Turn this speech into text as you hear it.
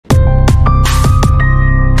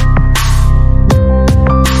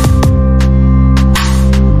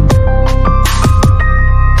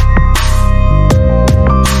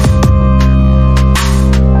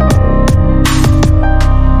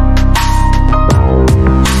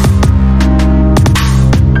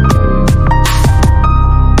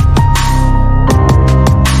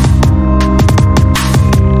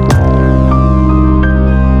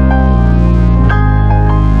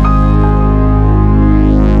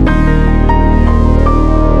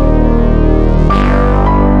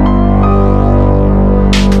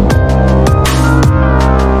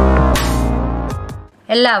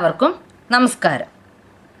എല്ലാവർക്കും നമസ്കാരം.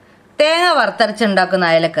 തേങ്ങ വറുത്തരച്ചുണ്ടാക്കുന്ന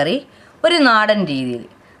അയലക്കറി ഒരു നാടൻ രീതിയിൽ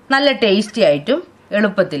നല്ല ടേസ്റ്റി ആയിട്ടും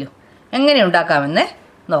എളുപ്പത്തിലും എങ്ങനെ ഉണ്ടാക്കാമെന്ന്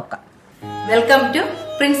നോക്കാം. Welcome to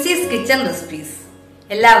പ്രിൻസീസ് kitchen recipes.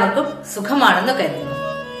 എല്ലാവർക്കും സുഖമാണെന്ന് കരുതുന്നു.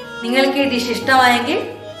 നിങ്ങൾക്ക് ഈ ഡിഷ് ഇഷ്ടമായെങ്കിൽ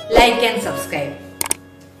ലൈക്ക് ആൻഡ് സബ്സ്ക്രൈബ്.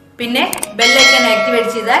 പിന്നെ ബെല്ലൈക്കൺ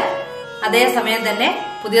ആക്ടിവേറ്റ് ചെയ്താൽ അതേസമയം തന്നെ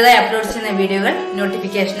പുതിയതായി അപ്ലോഡ് ചെയ്യുന്ന വീഡിയോകൾ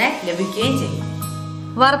നോട്ടിഫിക്കേഷനായി ലഭിക്കുകയും ചെയ്യും.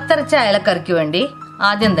 വറുത്തരച്ച അയലക്കറിക്ക് വേണ്ടി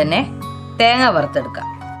ആദ്യം തന്നെ തേങ്ങ വറുത്തെടുക്കാം.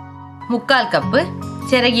 1/4 കപ്പ്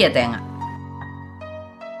ചിരകിയ തേങ്ങ,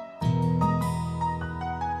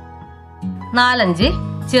 4-5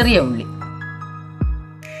 ചെറിയ ഉള്ളി,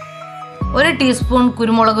 1 ടീസ്പൂൺ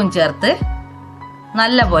കുരുമുളകും ചേർത്ത്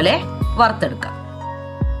നല്ലപോലെ വറുത്തെടുക്കാം.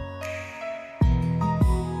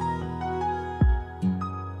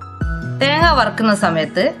 തേങ്ങ വറുക്കുന്ന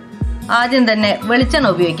സമയത്ത് ആദ്യം തന്നെ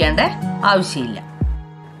വെളിച്ചെണ്ണ ഉപയോഗിക്കേണ്ട ആവശ്യമില്ല.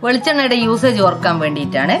 വെളിച്ചെണ്ണയുടെ യൂസേജ് ഓർക്കാൻ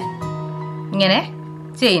വേണ്ടിയിട്ടാണ് ഇങ്ങനെ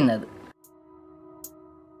ചെയ്യുന്നത്.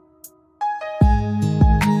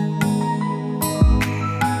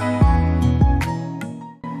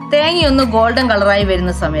 തേങ്ങയൊന്ന് ഗോൾഡൻ കളറായി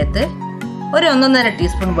വരുന്ന സമയത്ത് 1-1.5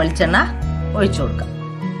 ടീസ്പൂൺ വെളിച്ചെണ്ണ ഒഴിച്ചു കൊടുക്കാം.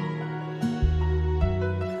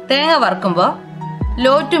 തേങ്ങ വറുക്കുമ്പോൾ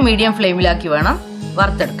ലോ ടു മീഡിയം ഫ്ലെയിമിലാക്കി വേണം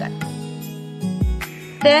വറുത്തെടുക്കാൻ.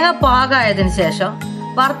 തേങ്ങ പാകമായതിനു ശേഷം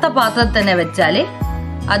വറുത്ത പാത്രത്തിൽ തന്നെ വെച്ചാൽ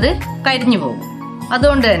അത് കരിഞ്ഞു പോകും.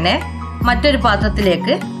 അതുകൊണ്ട് തന്നെ മറ്റൊരു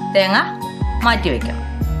പാത്രത്തിലേക്ക് തേങ്ങ മാറ്റി വയ്ക്കണം.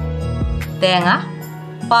 തേങ്ങ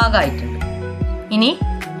പാകമായിട്ടുണ്ട്. ഇനി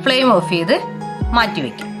ഫ്ലെയിം ഓഫ് ചെയ്ത് മാറ്റി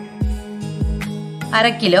വയ്ക്കാം.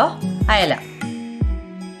 1/2 കിലോ അയല,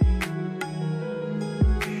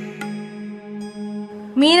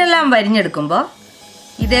 മീനെല്ലാം വരിഞ്ഞെടുക്കുമ്പോൾ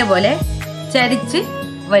ഇതേപോലെ ചരിച്ച്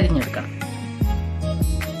വരിഞ്ഞെടുക്കണം.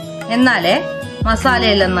 എന്നാലേ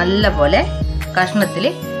മസാലയെല്ലാം നല്ല പോലെ കഷ്ണത്തിൽ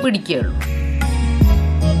പിടിക്കുകയുള്ളൂ.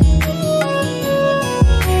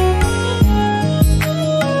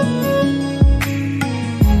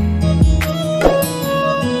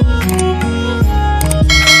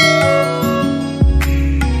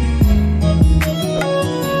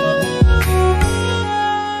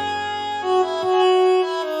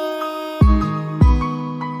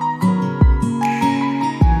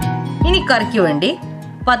 ഇനി കറിക്ക് വേണ്ടി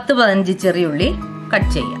 10-15 ചെറിയുള്ളി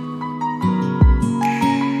കട്ട് ചെയ്യാം.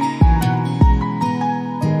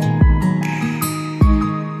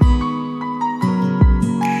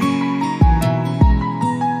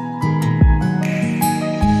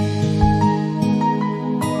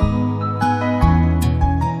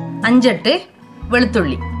 അഞ്ചെട്ട്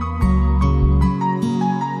വെളുത്തുള്ളി,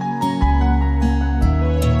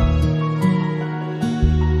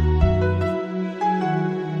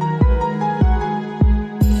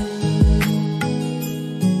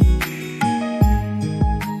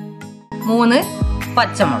 3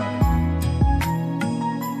 പച്ചമുളക്.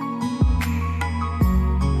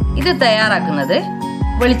 ഇത് തയ്യാറാക്കുന്നത്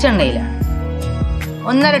വെളിച്ചെണ്ണയിലാണ്.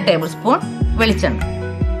 1.5 ടേബിൾ സ്പൂൺ വെളിച്ചെണ്ണ.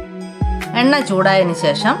 എണ്ണ ചൂടായതിനു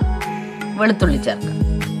ശേഷം വെളുത്തുള്ളി ചേർക്കാം.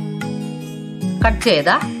 കട്ട് ചെയ്ത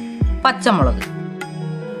പച്ചമുളക്,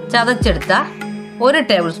 ചതച്ചെടുത്ത 1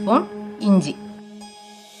 ടേബിൾ സ്പൂൺ ഇഞ്ചി,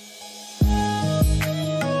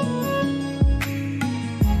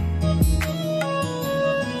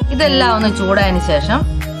 ഇതെല്ലാം ഒന്ന് ചൂടായതിനു ശേഷം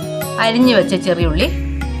അരിഞ്ഞു വെച്ച ചെറിയുള്ളി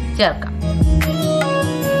ചേർക്കാം.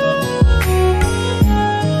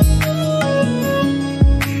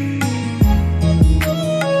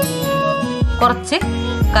 കുറച്ച്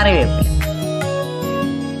കറിവേപ്പില.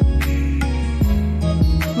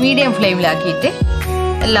 മീഡിയം ഫ്ലെയിമിലാക്കിയിട്ട്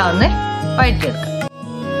എല്ലാം ഒന്ന് വഴറ്റിയെടുക്കാം.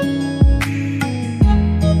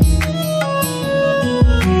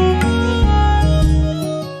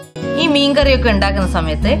 ഈ മീൻകറിയൊക്കെ ഉണ്ടാക്കുന്ന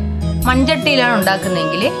സമയത്ത് മൺചട്ടിയിലാണ്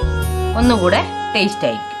ഉണ്ടാക്കുന്നതെങ്കിൽ ഒന്നുകൂടെ ടേസ്റ്റ്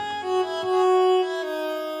ആയിരിക്കും.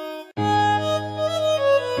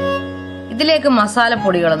 ഇതിലേക്ക്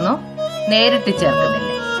മസാലപ്പൊടികളൊന്നും നേരിട്ട് ചേർക്കുന്നില്ല.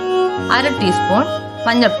 1/2 ടീസ്പൂൺ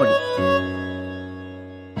മഞ്ഞൾപ്പൊടി,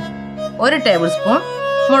 1 ടേബിൾ സ്പൂൺ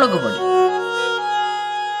മുളക് പൊടി,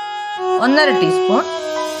 1.5 ടീസ്പൂൺ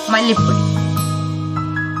മല്ലിപ്പൊടി,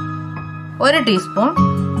 1 ടീസ്പൂൺ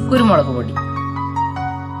കുരുമുളക് പൊടി.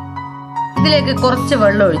 ഇതിലേക്ക് കുറച്ച്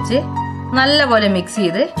വെള്ളം ഒഴിച്ച് നല്ലപോലെ മിക്സ്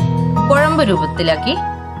ചെയ്ത് കുഴമ്പ് രൂപത്തിലാക്കി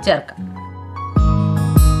ചേർക്കാം.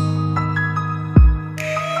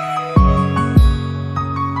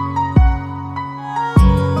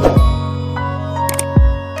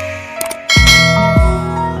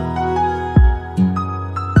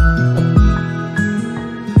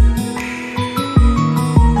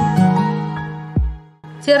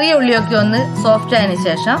 ചെറിയ ഉള്ളിയൊക്കെ ഒന്ന് സോഫ്റ്റ് ആയതിനു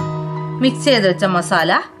ശേഷം മിക്സ് ചെയ്ത് വെച്ച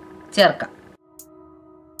മസാല ചേർക്കാം.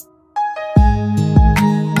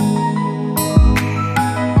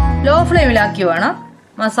 ലോ ഫ്ലെയിമിലാക്കി വേണം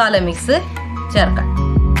മസാല മിക്സ് ചേർക്കാൻ.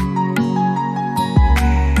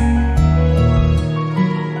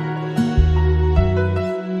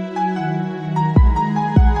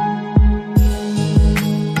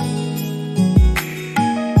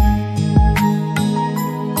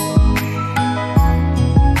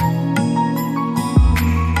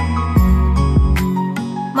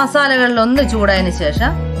 മസാലകളിൽ ഒന്ന് ചൂടായതിനു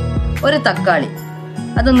ശേഷം ഒരു തക്കാളി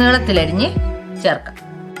അത് നീളത്തിലരിഞ്ഞ് ചേർക്കാം.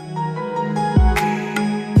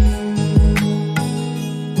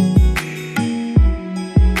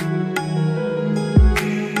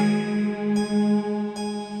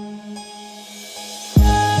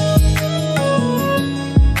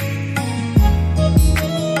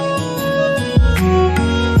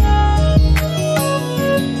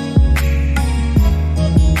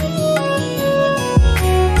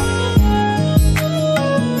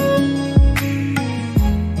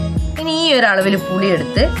 ഒരളവിൽ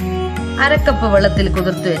പുളിയെടുത്ത് അരക്കപ്പ് വെള്ളത്തിൽ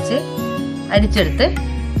കുതിർത്ത് വെച്ച് അരിച്ചെടുത്ത്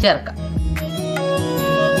ചേർക്കാം.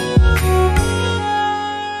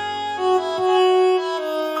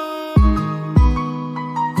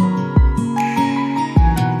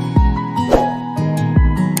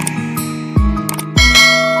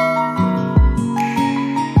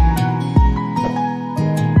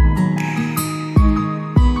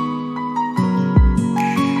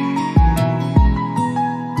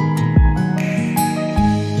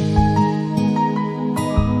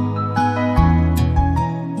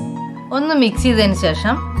 ഒന്ന് മിക്സ് ചെയ്തതിന്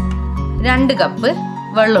ശേഷം 2 കപ്പ്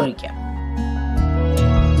വെള്ളം ഒഴിക്കാം.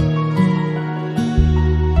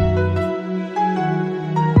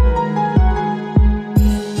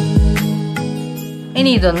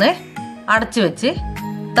 ഇനി ഇതൊന്ന് അടച്ചു വെച്ച്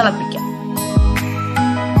തിളപ്പിക്കാം.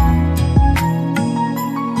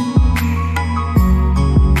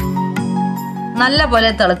 നല്ല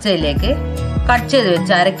പോലെ തിളച്ചതിലേക്ക് കട്ട് ചെയ്ത്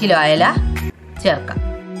വെച്ച് 1/2 കിലോ അയല ചേർക്കാം.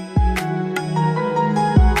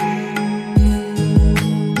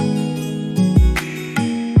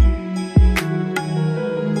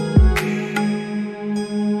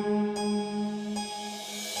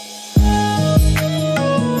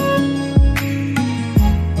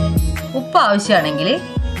 ഉപ്പ് ആവശ്യമാണെങ്കിൽ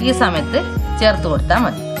ഈ സമയത്ത് ചേർത്ത് കൊടുത്താൽ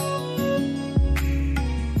മതി.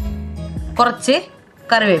 കുറച്ച്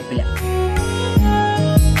കറിവേപ്പില,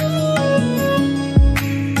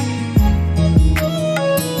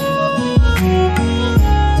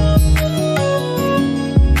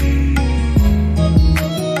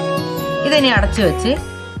 ഇതിനെ അടച്ചു വെച്ച്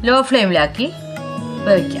ലോ ഫ്ലെയിമിലാക്കി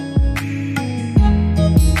വേവിക്കാം.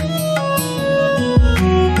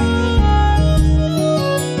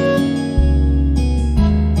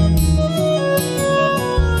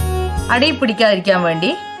 അടി പിടിക്കാതിരിക്കാൻ വേണ്ടി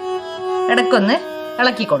ഇടയ്ക്കൊന്ന്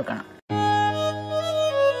ഇളക്കി കൊടുക്കണം.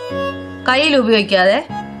 കയ്യിൽ ഉപയോഗിക്കാതെ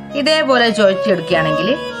ഇതേപോലെ ചുഴറ്റിയെടുക്കുകയാണെങ്കിൽ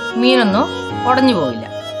മീനൊന്നും ഉടഞ്ഞു പോവില്ല.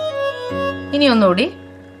 ഇനി ഒന്നുകൂടി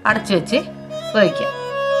അടച്ചു വെച്ച് വേവിക്കാം.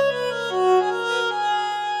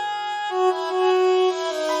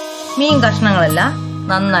 മീൻ കഷ്ണങ്ങളെല്ലാം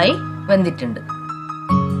നന്നായി വെന്തിട്ടുണ്ട്.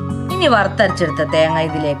 ഇനി വറുത്തരച്ചെടുത്ത തേങ്ങ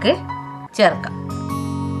ഇതിലേക്ക് ചേർക്കാം.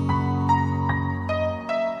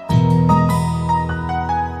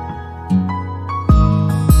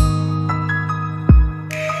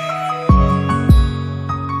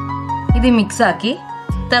 ഇത് മിക്സാക്കി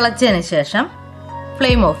തിളച്ചതിന് ശേഷം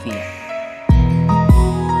ഫ്ലെയിം ഓഫ് ചെയ്യാം.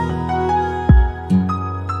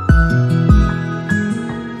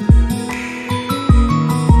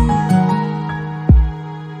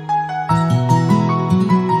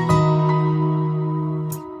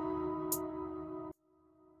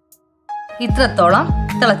 ഇത്രത്തോളം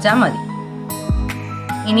തിളച്ചാൽ മതി.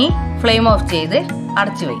 ഇനി ഫ്ലെയിം ഓഫ് ചെയ്ത്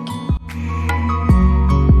അടച്ചു വയ്ക്കും.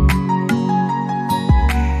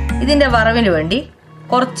 ഇതിന്റെ വറവിന് വേണ്ടി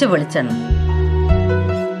കുറച്ച് വെളിച്ചെണ്ണ,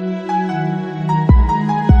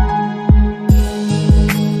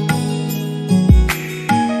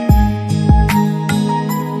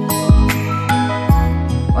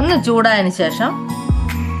 ഒന്ന് ചൂടായതിനു ശേഷം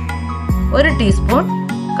 1 ടീസ്പൂൺ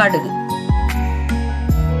കടുക്,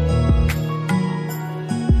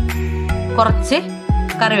 കുറച്ച്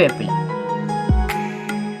കറിവേപ്പില,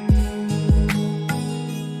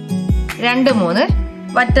 2-3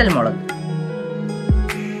 വറ്റൽമുളക്,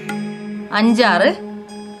 5-6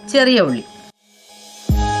 ചെറിയ ഉള്ളി,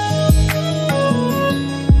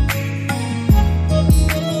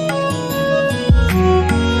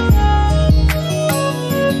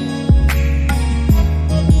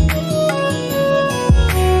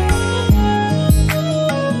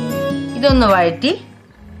 ഇതൊന്ന് വഴറ്റി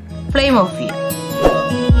ഫ്ലെയിം ഓഫ് ചെയ്യാം.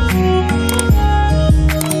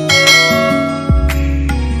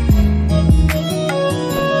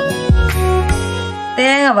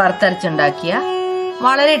 വറുത്തരച്ചുണ്ടാക്കിയ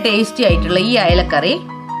വളരെ ടേസ്റ്റി ആയിട്ടുള്ള ഈ അയലക്കറി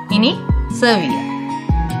ഇനി സെർവ് ചെയ്യാം.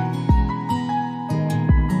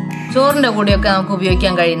 ചോറിന്റെ കൂടെയൊക്കെ നമുക്ക്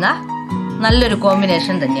ഉപയോഗിക്കാൻ കഴിയുന്ന നല്ലൊരു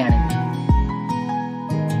കോമ്പിനേഷൻ തന്നെയാണ്.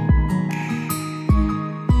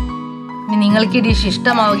 ഇനി നിങ്ങൾക്ക് ഈ ഡിഷ്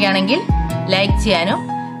ഇഷ്ടമാവുകയാണെങ്കിൽ ലൈക്ക് ചെയ്യാനും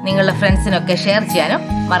നിങ്ങളുടെ ഫ്രണ്ട്സിനൊക്കെ ഷെയർ ചെയ്യാനും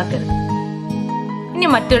മറക്കരുത്. ഇനി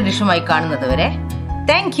മറ്റൊരു ഡിഷുമായി കാണുന്നത് വരെ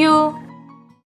താങ്ക് യു.